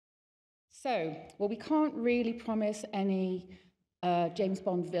Well, we can't really promise any James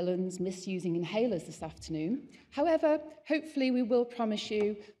Bond villains misusing inhalers this afternoon. However, hopefully we will promise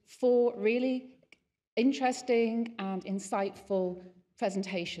you 4 really interesting and insightful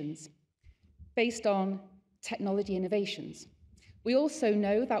presentations based on technology innovations. We also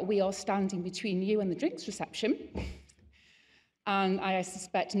know that we are standing between you and the drinks reception, and I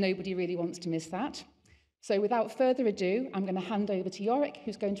suspect nobody really wants to miss that. So without further ado, I'm going to hand over to Yorick,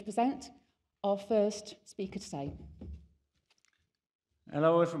 who's going to present our first speaker today.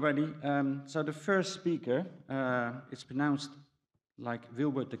 Hello, everybody. So the first speaker, it's pronounced like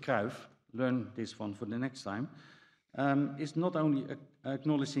Wilbur De Kruif, learn this one for the next time, is not only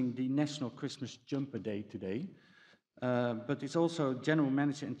acknowledging the National Christmas Jumper Day today, but it's also General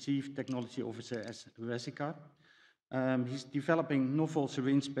Manager and Chief Technology Officer at Resica. He's developing novel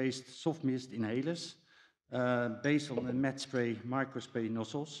syringe-based soft mist inhalers based on the MedSpray microspray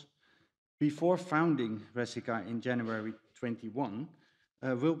nozzles. Before founding Resica in January 21,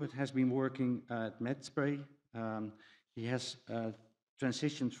 Wilbur has been working at MedSpray. He has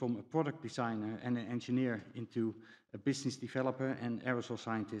transitioned from a product designer and an engineer into a business developer and aerosol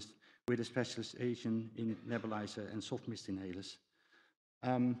scientist with a specialization in nebulizer and soft mist inhalers.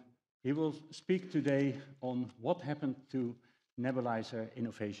 He will speak today on what happened to nebulizer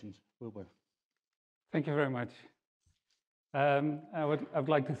innovations. Wilbur. Thank you very much. I would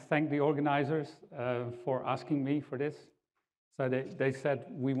like to thank the organizers for asking me for this. So they said,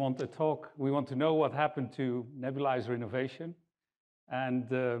 we want to talk, we want to know what happened to nebulizer innovation.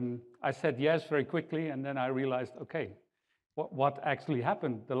 And I said yes very quickly, and then I realized, okay, what actually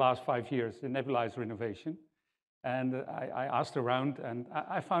happened the last 5 years in nebulizer innovation? And I asked around, and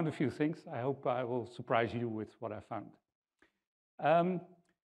I found a few things. I hope I will surprise you with what I found.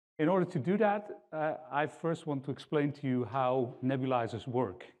 In order to do that, I first want to explain to you how nebulizers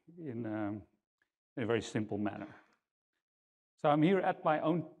work in a very simple manner. So I'm here at my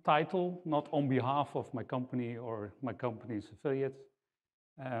own title, not on behalf of my company or my company's affiliates.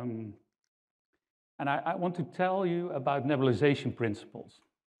 And I want to tell you about nebulization principles.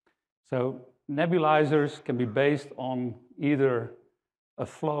 So nebulizers can be based on either a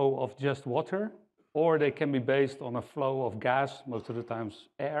flow of just water, or they can be based on a flow of gas, most of the times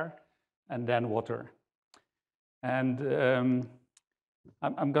air, and then water. And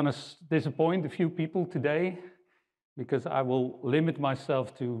I'm going to disappoint a few people today because I will limit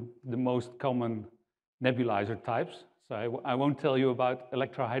myself to the most common nebulizer types. So I won't tell you about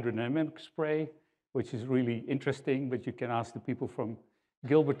electrohydrodynamic spray, which is really interesting, but you can ask the people from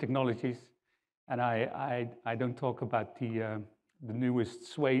Gilbert Technologies. And I don't talk about the newest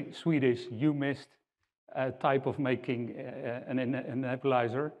Swedish U-mist type of making a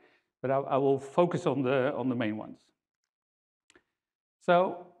nebulizer, but I will focus on the main ones.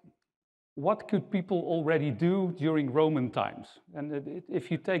 So what could people already do during Roman times? And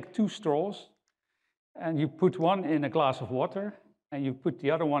if you take 2 straws and you put one in a glass of water and you put the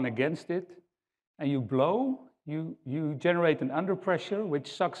other one against it and you blow, you generate an underpressure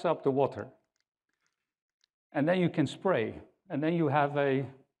which sucks up the water. And then you can spray, and then you have a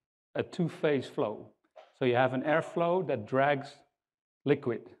 2-phase flow. So you have an airflow that drags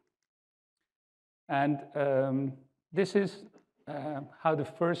liquid. And this is how the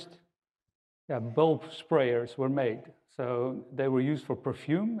first bulb sprayers were made. So they were used for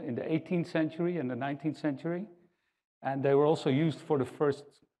perfume in the 18th century and the 19th century. And they were also used for the first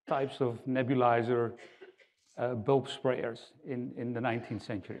types of nebulizer bulb sprayers in the 19th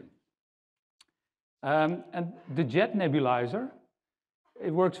century. And the jet nebulizer,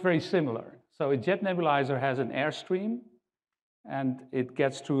 it works very similar. So a jet nebulizer has an airstream, and it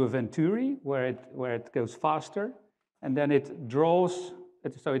gets through a venturi where it goes faster, and then it draws,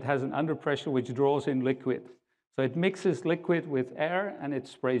 so it has an underpressure which draws in liquid. So it mixes liquid with air and it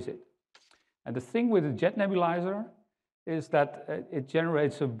sprays it. And the thing with a jet nebulizer is that it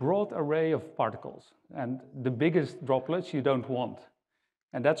generates a broad array of particles, and the biggest droplets you don't want.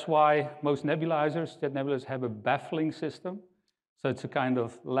 And that's why most nebulizers, jet nebulizers, have a baffling system. So it's a kind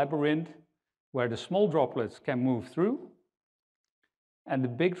of labyrinth where the small droplets can move through, and the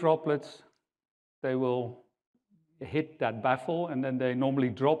big droplets, they will hit that baffle, and then they normally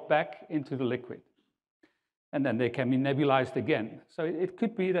drop back into the liquid. And then they can be nebulized again. So it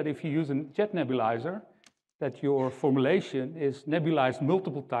could be that if you use a jet nebulizer, that your formulation is nebulized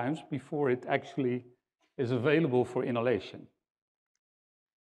multiple times before it actually is available for inhalation.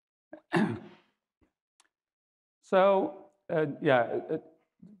 So,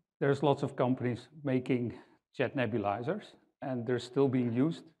 there's lots of companies making jet nebulizers, and they're still being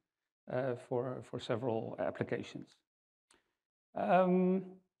used for several applications.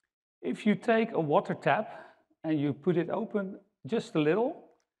 If you take a water tap and you put it open just a little,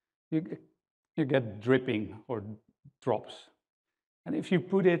 you get dripping or drops. And if you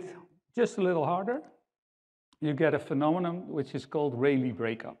put it just a little harder, you get a phenomenon which is called Rayleigh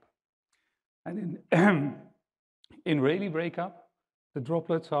breakup. And in Rayleigh breakup, the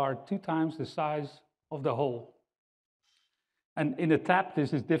droplets are 2 times the size of the hole. And in a tap,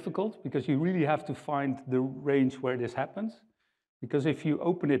 this is difficult because you really have to find the range where this happens. Because if you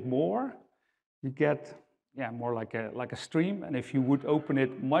open it more, you get more like a stream. And if you would open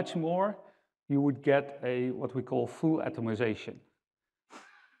it much more, you would get what we call full atomization.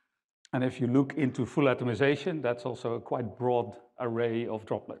 And if you look into full atomization, that's also a quite broad array of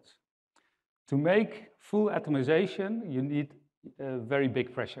droplets. To make full atomization, you need very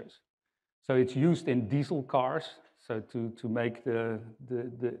big pressures. So it's used in diesel cars, so to make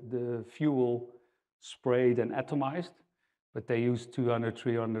the fuel sprayed and atomized, but they use 200,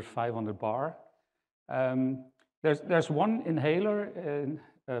 300, 500 bar. There's one inhaler,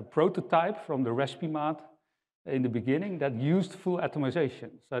 a prototype from the Respimat in the beginning that used full atomization.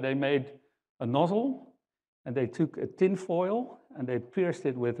 So they made a nozzle and they took a tin foil and they pierced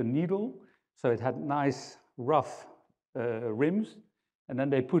it with a needle so it had nice rough rims, and then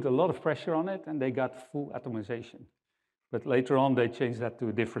they put a lot of pressure on it and they got full atomization. But later on they changed that to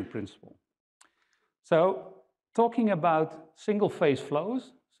a different principle. So talking about single phase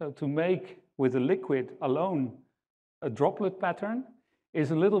flows, so to make with a liquid alone a droplet pattern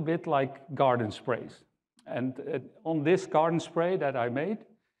is a little bit like garden sprays. And on this garden spray that I made,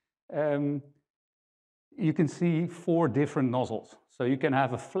 you can see 4 different nozzles. So you can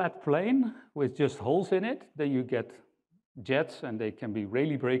have a flat plane with just holes in it, then you get jets and they can be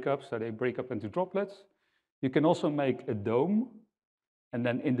Rayleigh breakups, so they break up into droplets. You can also make a dome, and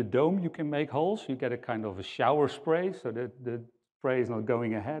then in the dome you can make holes. You get a kind of a shower spray, so that the spray is not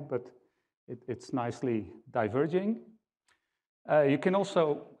going ahead, but it's nicely diverging. You can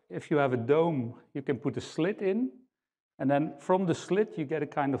also, if you have a dome, you can put a slit in, and then from the slit you get a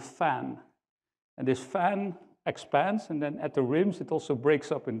kind of fan. And this fan expands, and then at the rims it also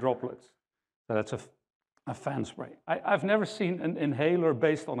breaks up in droplets. So that's a fan spray. I've never seen an inhaler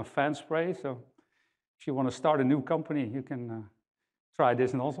based on a fan spray, so if you want to start a new company, you can try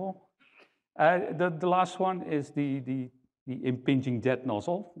this nozzle. The last one is the impinging jet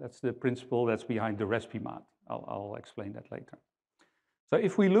nozzle. That's the principle that's behind the Respimat. I'll explain that later. So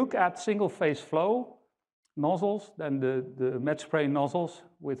if we look at single phase flow nozzles, then the med spray nozzles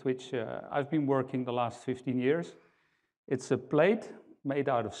with which I've been working the last 15 years, it's a plate made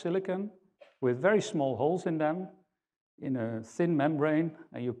out of silicon with very small holes in them in a thin membrane,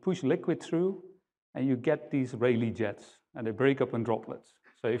 and you push liquid through and you get these Rayleigh jets, and they break up in droplets.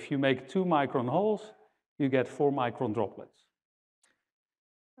 So if you make 2 micron holes, you get 4 micron droplets.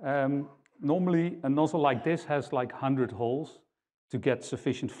 Normally, a nozzle like this has like 100 holes to get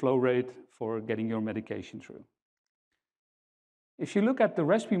sufficient flow rate for getting your medication through. If you look at the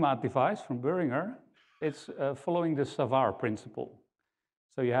Respimat device from Boehringer, it's following the Savart principle.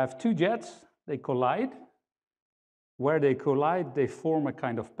 So you have 2 jets, they collide. Where they collide, they form a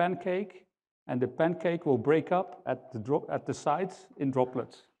kind of pancake, and the pancake will break up at the sides in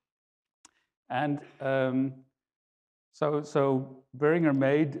droplets. And so Boehringer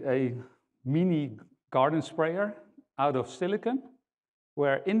made a mini garden sprayer out of silicon,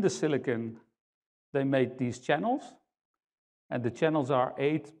 where in the silicon they made these channels, and the channels are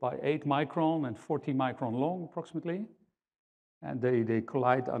 8 by 8 micron and 40 micron long approximately, and they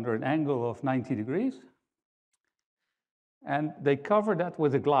collide under an angle of 90 degrees. And they cover that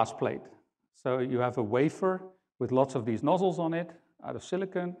with a glass plate. So you have a wafer with lots of these nozzles on it out of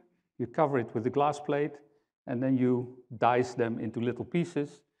silicon, you cover it with a glass plate, and then you dice them into little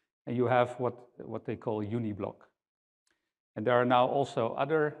pieces, and you have what they call a uniblock. And there are now also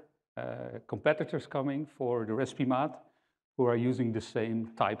other competitors coming for the Respimat who are using the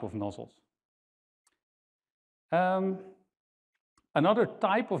same type of nozzles. Another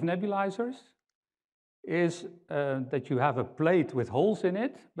type of nebulizers is that you have a plate with holes in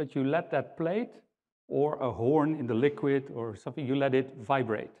it, but you let that plate or a horn in the liquid or something, you let it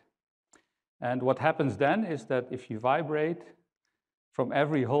vibrate. And what happens then is that if you vibrate, from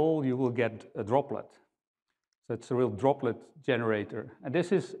every hole you will get a droplet. So it's a real droplet generator. And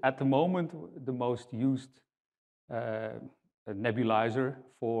this is, at the moment, the most used nebulizer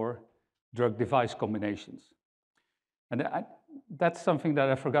for drug-device combinations. And that's something that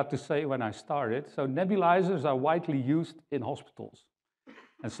I forgot to say when I started. So nebulizers are widely used in hospitals.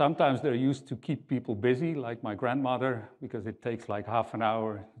 And sometimes they're used to keep people busy, like my grandmother, because it takes like half an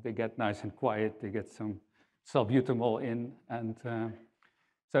hour. They get nice and quiet. They get some salbutamol in. And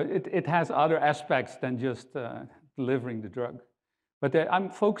So it has other aspects than just delivering the drug. But I'm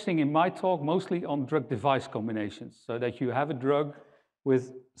focusing in my talk mostly on drug-device combinations, so that you have a drug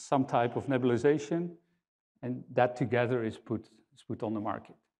with some type of nebulization, and that together is put on the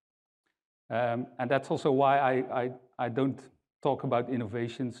market. And that's also why I don't talk about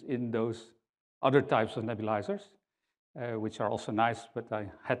innovations in those other types of nebulizers, which are also nice, but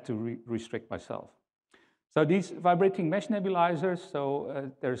I had to restrict myself. So these vibrating mesh nebulizers,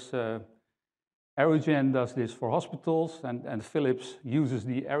 so there's Aerogen does this for hospitals, and Philips uses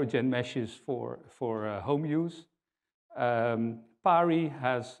the Aerogen meshes for home use. Pari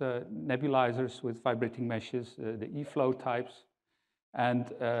has nebulizers with vibrating meshes, the E-flow types. And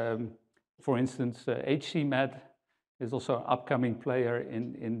for instance, HCMed is also an upcoming player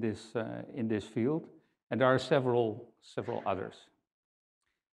in this field. And there are several others.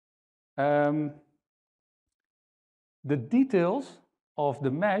 The details of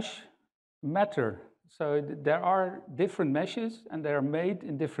the mesh matter. So there are different meshes, and they are made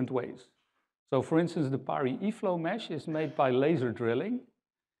in different ways. So for instance, the Pari E-flow mesh is made by laser drilling,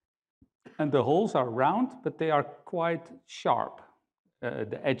 and the holes are round, but they are quite sharp,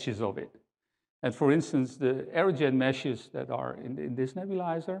 the edges of it. And for instance, the Aerogen meshes that are in this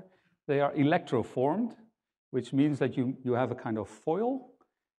nebulizer, they are electroformed, which means that you have a kind of foil,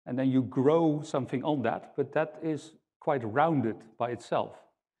 and then you grow something on that, but that is quite rounded by itself.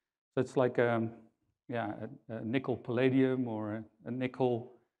 So it's like a nickel palladium or a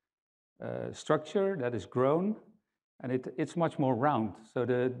nickel structure that is grown, and it's much more round. So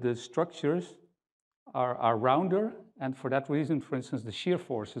the structures are rounder, and for that reason, for instance, the shear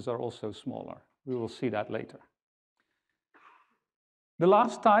forces are also smaller. We will see that later. The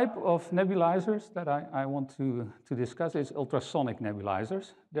last type of nebulizers that I want to discuss is ultrasonic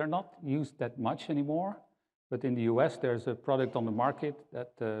nebulizers. They're not used that much anymore, but in the US, there's a product on the market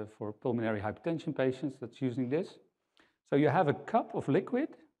that for pulmonary hypertension patients that's using this. So you have a cup of liquid,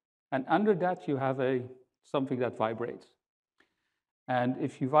 and under that you have something that vibrates. And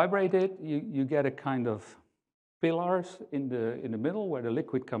if you vibrate it, you get a kind of pillars in the middle where the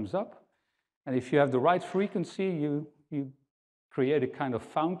liquid comes up. And if you have the right frequency, you create a kind of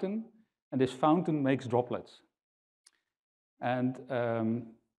fountain, and this fountain makes droplets. And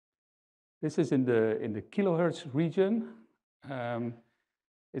this is in the kilohertz region.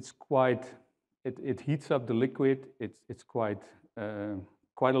 It's quite, it heats up the liquid. It's quite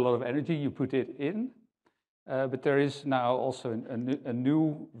a lot of energy you put it in. But there is now also a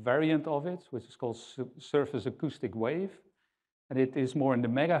new variant of it, which is called surface acoustic wave. And it is more in the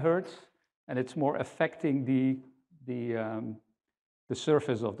megahertz, and it's more affecting the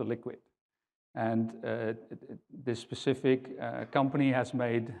surface of the liquid. And this specific company has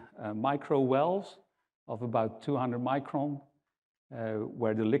made micro wells of about 200 micron,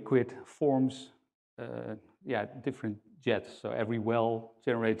 where the liquid forms different jets. So every well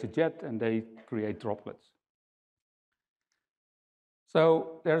generates a jet, and they create droplets.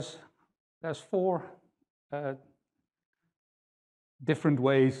 So there's 4 different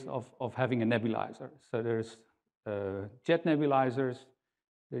ways of having a nebulizer. So there's jet nebulizers.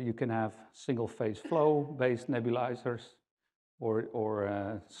 You can have single-phase flow-based nebulizers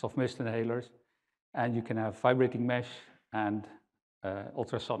or soft mist inhalers. And you can have vibrating mesh and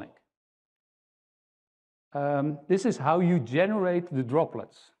ultrasonic. This is how you generate the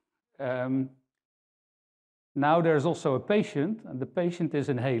droplets. Now there's also a patient, and the patient is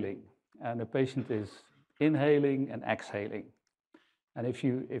inhaling. And the patient is inhaling and exhaling. And if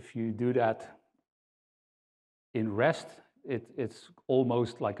you do that in rest, it's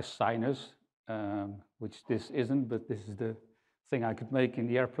almost like a sinus, which this isn't, but this is the thing I could make in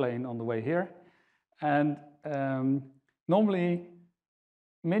the airplane on the way here. And normally,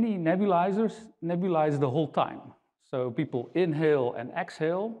 many nebulizers nebulize the whole time. So people inhale and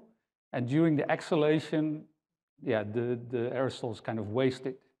exhale, and during the exhalation, the aerosol is kind of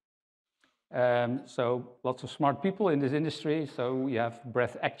wasted. So lots of smart people in this industry, so we have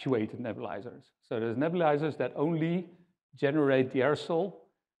breath-actuated nebulizers. So there's nebulizers that only generate the aerosol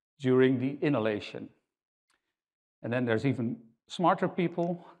during the inhalation. And then there's even smarter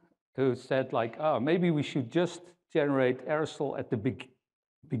people who said, like, oh, maybe we should just generate aerosol at the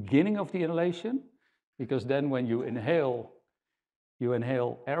beginning of the inhalation, because then when you inhale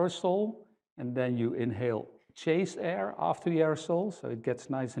aerosol, and then you inhale chase air after the aerosol, so it gets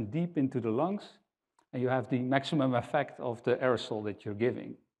nice and deep into the lungs, and you have the maximum effect of the aerosol that you're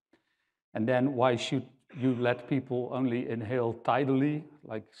giving. And then why should you let people only inhale tidally,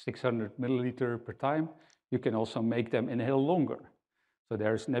 like 600 milliliter per time? You can also make them inhale longer. So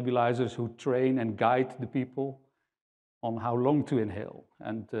there's nebulizers who train and guide the people on how long to inhale.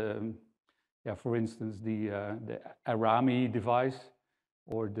 And yeah, for instance, the Arami device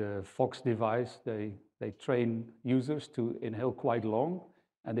or the Fox device, they train users to inhale quite long,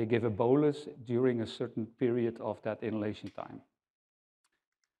 and they give a bolus during a certain period of that inhalation time.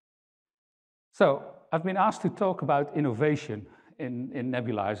 So I've been asked to talk about innovation in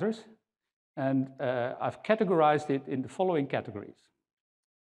nebulizers, and I've categorized it in the following categories.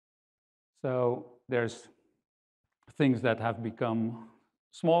 So there's things that have become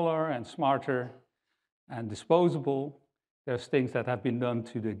smaller and smarter and disposable. There's things that have been done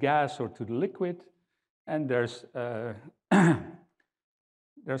to the gas or to the liquid, and there's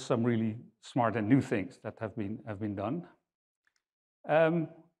there's some really smart and new things that have been done.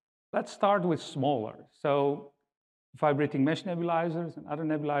 Let's start with smaller. So vibrating mesh nebulizers and other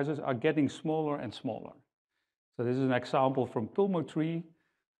nebulizers are getting smaller and smaller. So this is an example from Pulmotree.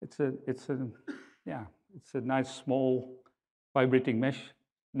 It's a nice small vibrating mesh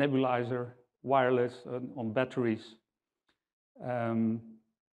nebulizer, wireless on batteries.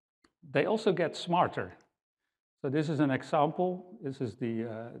 They also get smarter. So this is an example. This is the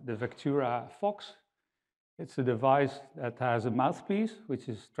Vectura Fox. It's a device that has a mouthpiece, which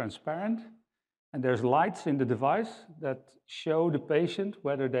is transparent. And there's lights in the device that show the patient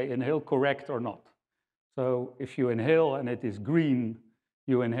whether they inhale correct or not. So if you inhale and it is green,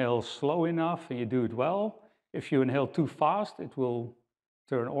 you inhale slow enough and you do it well. If you inhale too fast, it will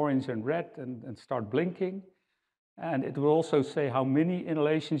turn orange and red and start blinking. And it will also say how many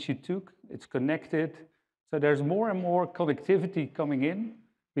inhalations you took. It's connected. So there's more and more connectivity coming in,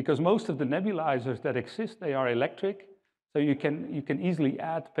 because most of the nebulizers that exist, they are electric. So you can easily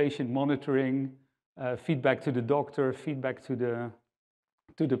add patient monitoring, feedback to the doctor, feedback to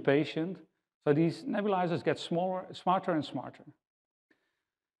the patient. So these nebulizers get smarter and smarter.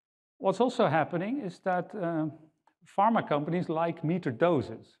 What's also happening is that pharma companies like metered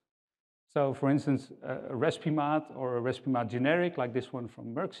doses. So for instance, a Respimat or a Respimat generic, like this one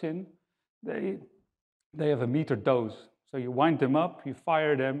from Merckxin, they have a metered dose. So you wind them up, you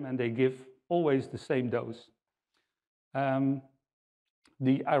fire them, and they give always the same dose. The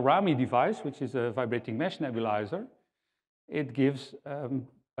Arami device, which is a vibrating mesh nebulizer, it gives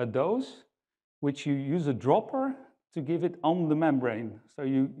a dose which you use a dropper to give it on the membrane. So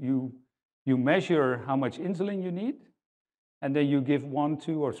you measure how much insulin you need, and then you give 1,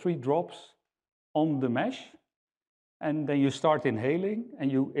 2, or 3 drops on the mesh, and then you start inhaling,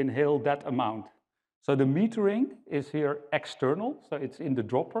 and you inhale that amount. So the metering is here external, so it's in the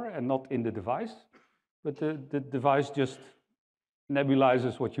dropper and not in the device, but the device just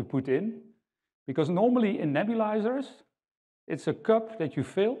nebulizes what you put in. Because normally in nebulizers, it's a cup that you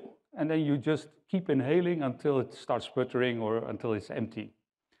fill, and then you just keep inhaling until it starts sputtering or until it's empty.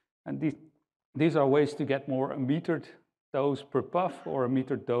 And these are ways to get more a metered dose per puff or a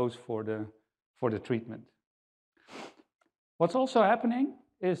metered dose for the treatment. What's also happening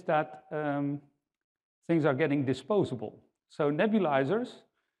is that things are getting disposable. So nebulizers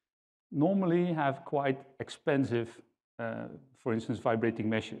normally have quite expensive, for instance, vibrating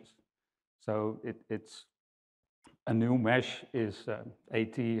meshes. So it's a new mesh is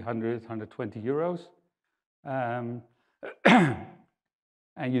 80, 100, 120 euros.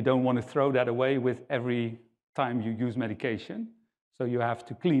 And you don't want to throw that away with every time you use medication, so you have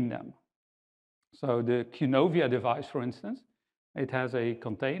to clean them. So the Qnovia device, for instance, it has a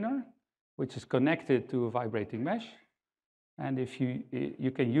container which is connected to a vibrating mesh. And if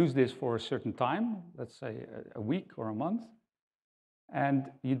you can use this for a certain time, let's say a week or a month, and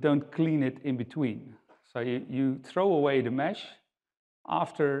you don't clean it in between. So you throw away the mesh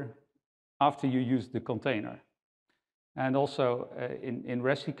after you use the container. And also in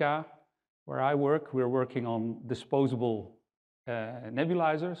Resica, where I work, we're working on disposable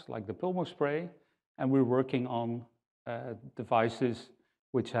nebulizers like the Pulmo spray, and we're working on devices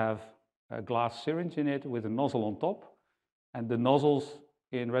which have a glass syringe in it with a nozzle on top. And the nozzles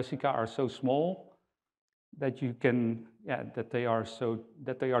in Resica are so small that you can, that they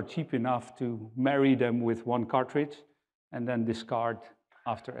are cheap enough to marry them with one cartridge and then discard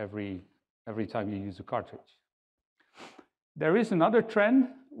after every time you use a cartridge. There is another trend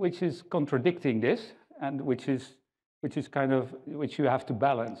which is contradicting this, and which you have to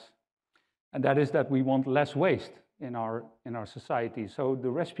balance, and that is that we want less waste in our society. So the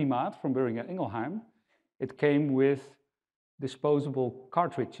Respimat from Boehringer Ingelheim, it came with disposable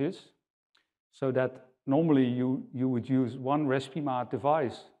cartridges, so that normally you would use one Respimat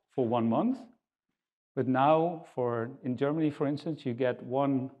device for 1 month, but now in Germany, for instance, you get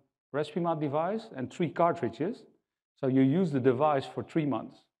one Respimat device and 3 cartridges. So you use the device for 3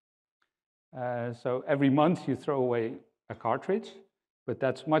 months. So every month you throw away a cartridge, but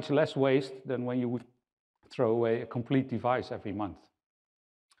that's much less waste than when you would throw away a complete device every month.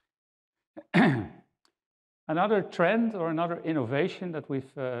 Another trend or another innovation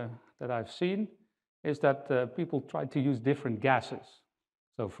that I've seen is that people try to use different gases.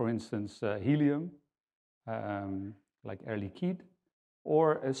 So, for instance, helium, like air liquide,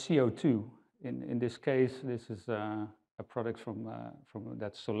 or CO2. In this case, this is a product from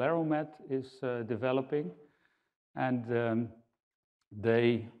that Solaromed is developing, and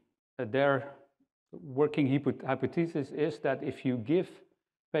their working hypothesis is that if you give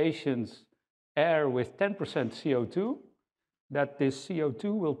patients air with 10% CO2, that this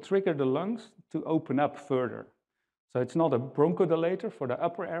CO2 will trigger the lungs to open up further. So it's not a bronchodilator for the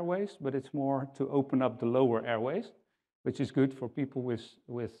upper airways, but it's more to open up the lower airways, which is good for people with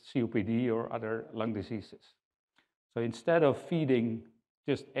COPD or other lung diseases. So instead of feeding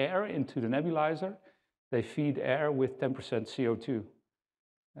just air into the nebulizer, they feed air with 10% CO2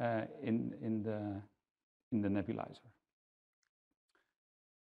 in the nebulizer.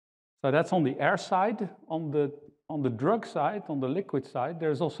 So that's on the air side. On the drug side, on the liquid side,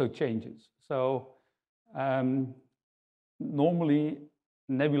 there's also changes. So normally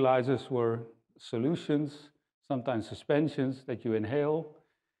nebulizers were solutions, sometimes suspensions that you inhale,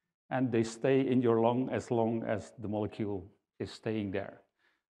 and they stay in your lung as long as the molecule is staying there.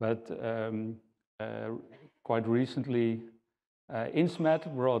 But quite recently,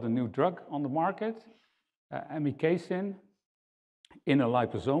 Insmed brought a new drug on the market, amikacin, in a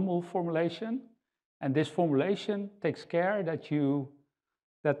liposomal formulation, and this formulation takes care that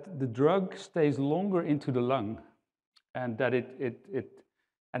the drug stays longer into the lung, and that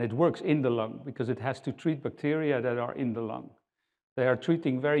it works in the lung because it has to treat bacteria that are in the lung. They are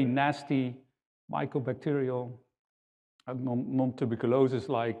treating very nasty mycobacterial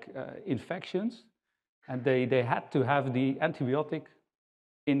non-tuberculosis-like infections, and they had to have the antibiotic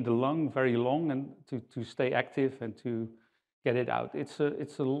in the lung very long and to stay active and to get it out. It's a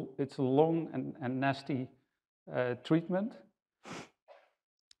long and nasty treatment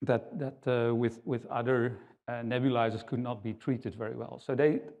that with other nebulizers could not be treated very well. So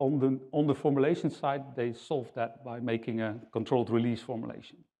they on the formulation side, they solved that by making a controlled release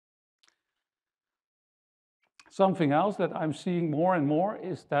formulation. Something else that I'm seeing more and more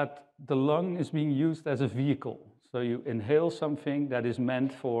is that the lung is being used as a vehicle. So you inhale something that is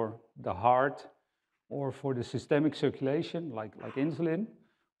meant for the heart or for the systemic circulation, like insulin.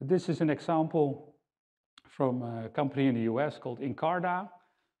 This is an example from a company in the US called Incarda.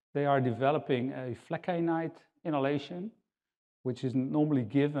 They are developing a flecainide inhalation, which is normally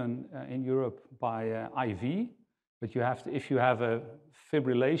given in Europe by IV. But you have to, if you have a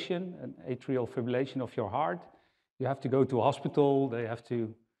fibrillation, an atrial fibrillation of your heart, you have to go to a hospital. They have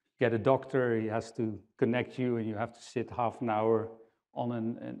to get a doctor. He has to connect you, and you have to sit half an hour on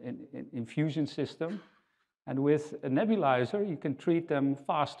an infusion system. And with a nebulizer, you can treat them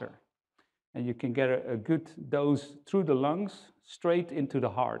faster. And you can get a good dose through the lungs, straight into the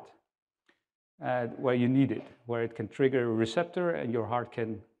heart, where you need it, where it can trigger a receptor and your heart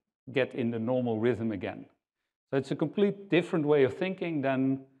can get in the normal rhythm again. So it's a complete different way of thinking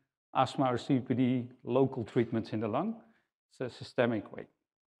than asthma or COPD local treatments in the lung. It's a systemic way.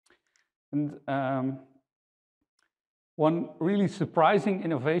 And one really surprising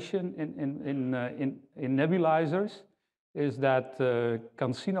innovation in nebulizers is that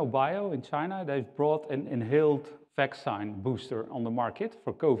CanSino Bio in China, they've brought an inhaled vaccine booster on the market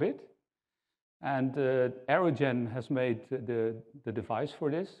for COVID. And Aerogen has made the device for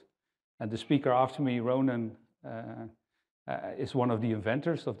this. And the speaker after me, Ronan, is one of the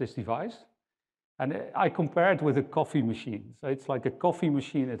inventors of this device. And I compare it with a coffee machine. So it's like a coffee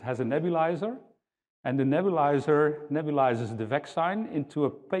machine. It has a nebulizer, and the nebulizer nebulizes the vaccine into a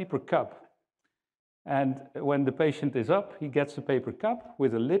paper cup. And when the patient is up, he gets a paper cup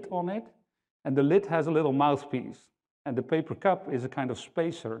with a lid on it, and the lid has a little mouthpiece. And the paper cup is a kind of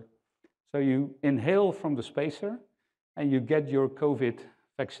spacer. So you inhale from the spacer, and you get your COVID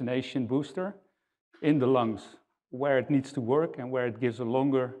vaccination booster in the lungs, where it needs to work and where it gives a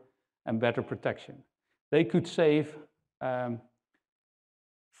longer and better protection. They could save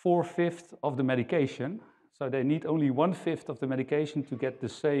 4/5 of the medication, so they need only 1/5 of the medication to get the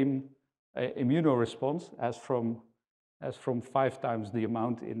same immunoresponse as from 5 times the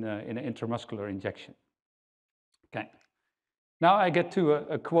amount in an intramuscular injection. Okay. Now I get to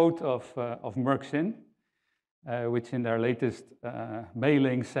a quote of Merck Sinn, which in their latest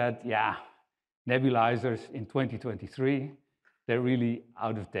mailing said, yeah, nebulizers in 2023, they're really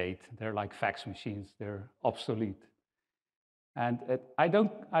out of date. They're like fax machines. They're obsolete. And I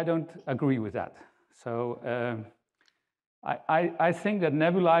don't agree with that. So I think that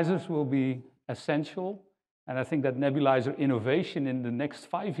nebulizers will be essential, and I think that nebulizer innovation in the next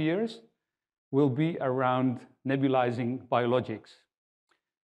 5 years will be around nebulizing biologics.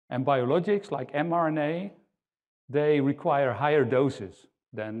 And biologics, like mRNA, they require higher doses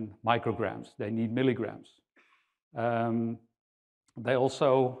than micrograms. They need milligrams. They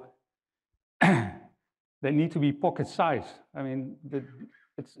also they need to be pocket size. I mean,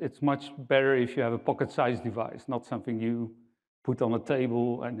 it's much better if you have a pocket-sized device, not something you put on a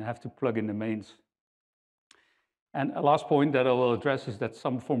table and have to plug in the mains. And a last point that I will address is that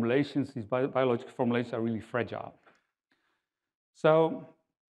some formulations, these biological formulations, are really fragile. So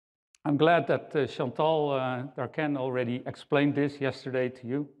I'm glad that Chantal Darcan already explained this yesterday to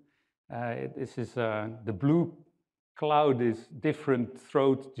you. This is the blue cloud is different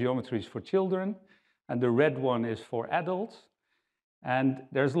throat geometries for children, and the red one is for adults. And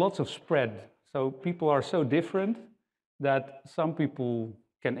there's lots of spread. So people are so different that some people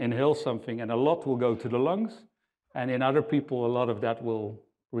can inhale something and a lot will go to the lungs, and in other people, a lot of that will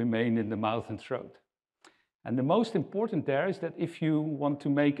remain in the mouth and throat. And the most important there is that if you want to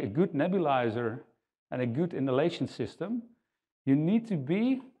make a good nebulizer and a good inhalation system, you need to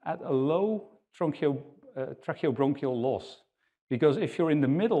be at a low tracheobronchial loss. Because if you're in the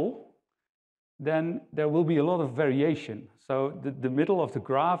middle, then there will be a lot of variation. So the middle of the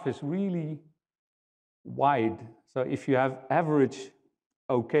graph is really wide. So if you have average,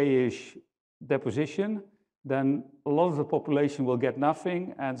 okay-ish deposition, then a lot of the population will get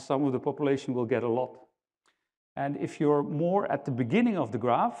nothing, and some of the population will get a lot. And if you're more at the beginning of the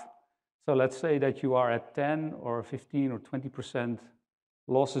graph, so let's say that you are at 10 or 15 or 20%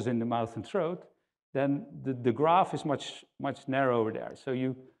 losses in the mouth and throat, then the graph is much narrower there. So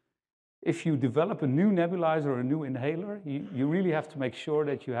if you develop a new nebulizer or a new inhaler, you really have to make sure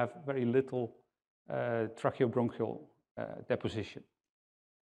that you have very little tracheobronchial deposition.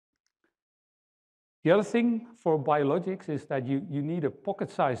 The other thing for biologics is that you need a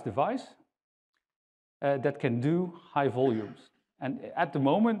pocket-sized device that can do high volumes. And at the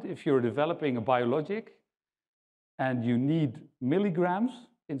moment, if you're developing a biologic and you need milligrams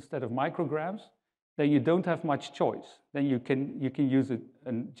instead of micrograms, then you don't have much choice. Then you can use a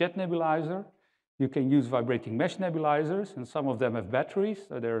jet nebulizer, you can use vibrating mesh nebulizers, and some of them have batteries,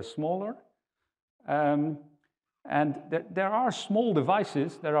 so they're smaller. And there are small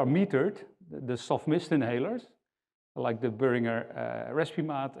devices that are metered, the soft mist inhalers, like the Boehringer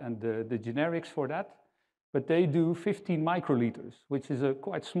Respimat and the generics for that, but they do 15 microliters, which is a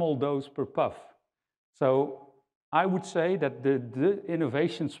quite small dose per puff. So I would say that the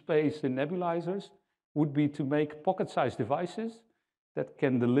innovation space in nebulizers would be to make pocket-sized devices that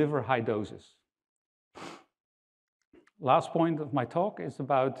can deliver high doses. Last point of my talk is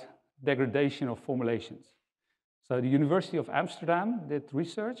about degradation of formulations. So the University of Amsterdam did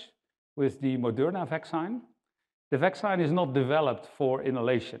research with the Moderna vaccine. The vaccine is not developed for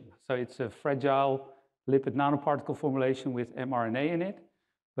inhalation. So it's a fragile lipid nanoparticle formulation with mRNA in it.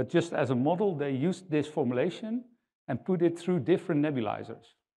 But just as a model, they used this formulation and put it through different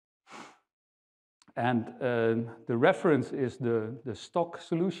nebulizers. And the reference is the stock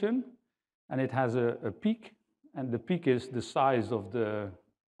solution, and it has a peak, and the peak is the size of the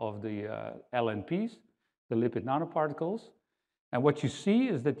LNPs, the lipid nanoparticles. And what you see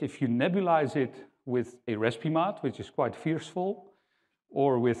is that if you nebulize it with a Respimat, which is quite forceful,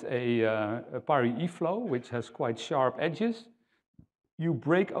 or with a pari-E-flow, which has quite sharp edges, you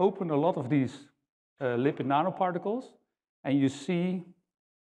break open a lot of these lipid nanoparticles, and you see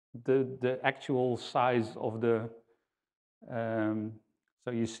the actual size of the,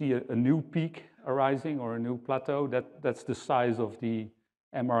 so you see a new peak arising or a new plateau. That's the size of the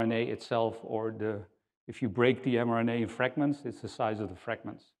mRNA itself, or if you break the mRNA in fragments, it's the size of the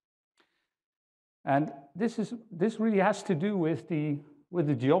fragments. And this really has to do with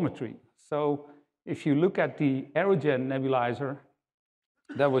the geometry. So if you look at the Aerogen nebulizer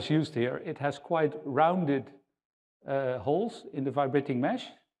that was used here, it has quite rounded holes in the vibrating mesh.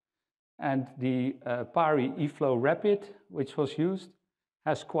 And the pari-E-flow Rapid, which was used,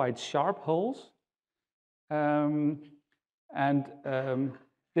 has quite sharp holes.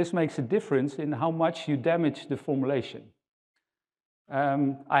 This makes a difference in how much you damage the formulation.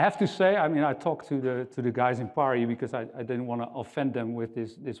 I have to say, I mean, I talked to the guys in Pari because I didn't want to offend them with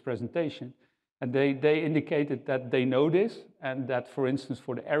this presentation. And they indicated that they know this, and that, for instance,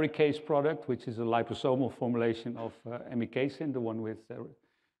 for the Arikase product, which is a liposomal formulation of amikacin, the one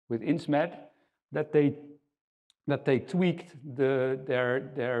with Insmed, that they tweaked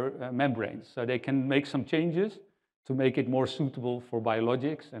their membranes. So they can make some changes to make it more suitable for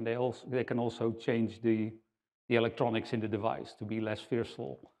biologics, and they can also change the the electronics in the device to be less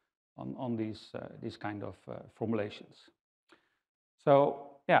fearful on these kind of formulations.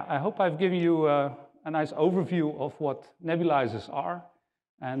 So yeah, I hope I've given you a nice overview of what nebulizers are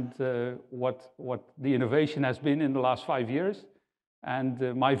and what the innovation has been in the last 5 years,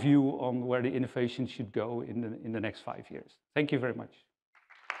 and my view on where the innovation should go in the next 5 years. Thank you very much.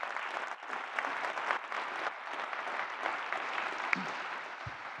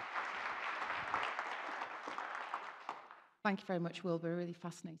 Thank you very much, Wilbur. Really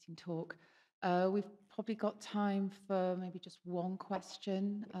fascinating talk. We've probably got time for maybe just one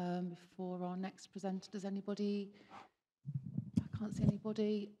question before our next presenter. Does anybody? I can't see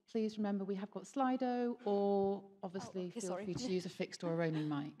anybody. Please remember we have got Slido, or obviously feel free to use a fixed or a roaming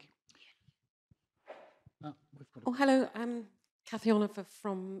mic. Oh, hello. I'm Kathy Oliver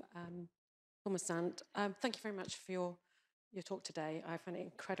from Thomasand. Thank you very much for your talk today. I find it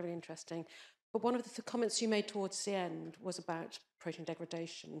incredibly interesting. But one of the comments you made towards the end was about protein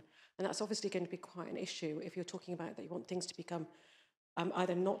degradation. And that's obviously going to be quite an issue if you're talking about that you want things to become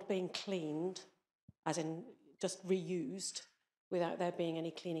either not being cleaned, as in just reused, without there being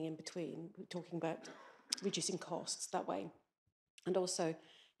any cleaning in between. We're talking about reducing costs that way. And also,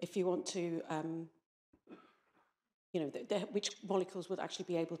 if you want to, which molecules would actually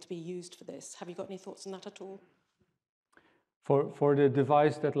be able to be used for this? Have you got any thoughts on that at all? For the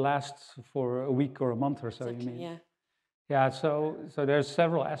device that lasts for a week or a month or so, Exactly, you mean? Yeah. Yeah, so there's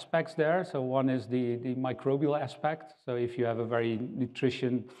several aspects there. So one is the microbial aspect. So if you have a very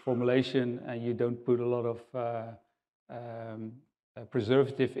nutrition formulation and you don't put a lot of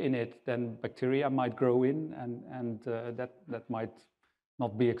preservative in it, then bacteria might grow in, and that might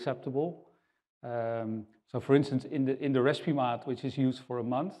not be acceptable. So for instance, in the Respimat, which is used for a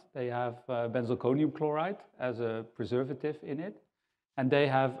month, they have benzalkonium chloride as a preservative in it, and they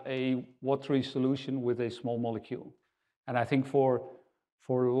have a watery solution with a small molecule. And I think for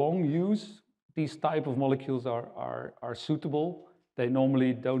long use, these type of molecules are suitable. They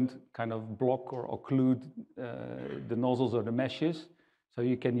normally don't kind of block or occlude the nozzles or the meshes, so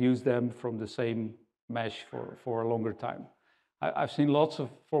you can use them from the same mesh for a longer time. I've seen lots of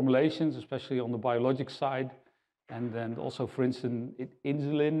formulations, especially on the biologic side, and then also, for instance,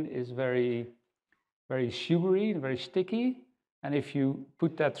 insulin is very, very sugary and very sticky, and if you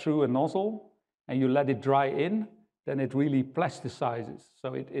put that through a nozzle and you let it dry in, then it really plasticizes.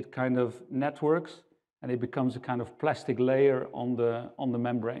 So it kind of networks, and it becomes a kind of plastic layer on the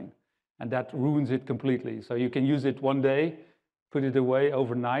membrane, and that ruins it completely. So you can use it one day, put it away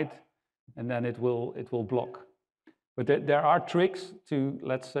overnight, and then it will block. But there are tricks to,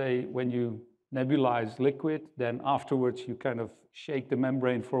 let's say, when you nebulize liquid, then afterwards you kind of shake the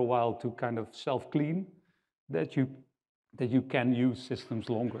membrane for a while to kind of self-clean, that you can use systems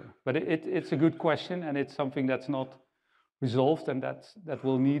longer. But it's a good question, and it's something that's not resolved, and that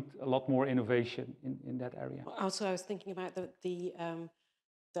will need a lot more innovation in that area. Also, I was thinking about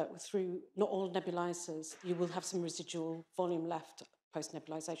that through not all nebulizers, you will have some residual volume left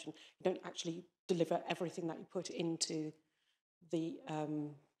post-nebulization. You don't actually deliver everything that you put into the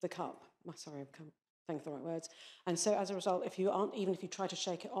cup. Sorry, I can't think of the right words. And so as a result, even if you try to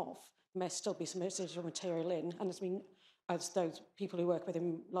shake it off, there may still be some residual material in. And as those people who work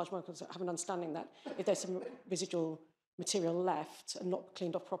within large molecules have an understanding that if there's some residual material left and not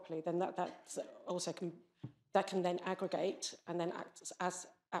cleaned off properly, then that can then aggregate and then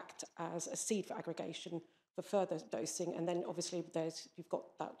act as a seed for aggregation for further dosing. And then obviously you've got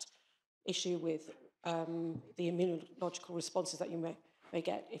that issue with the immunological responses that you may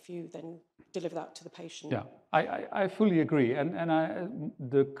get if you then deliver that to the patient. Yeah, I fully agree. And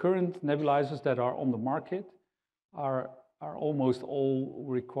the current nebulizers that are on the market are almost all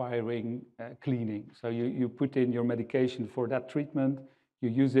requiring cleaning. So you put in your medication for that treatment, you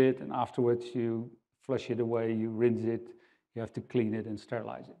use it, and afterwards you flush it away, you rinse it, you have to clean it and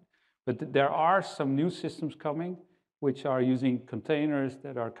sterilize it. But there are some new systems coming which are using containers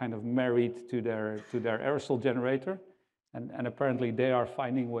that are kind of married to their aerosol generator, and apparently they are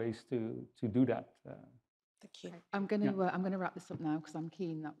finding ways to do that. Thank you. I'm going to wrap this up now because I'm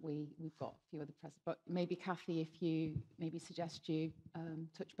keen that we've got a few other presents. But maybe Kathy, if you suggest you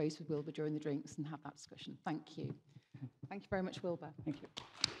touch base with Wilbur during the drinks and have that discussion. Thank you. Thank you very much, Wilbur. Thank you.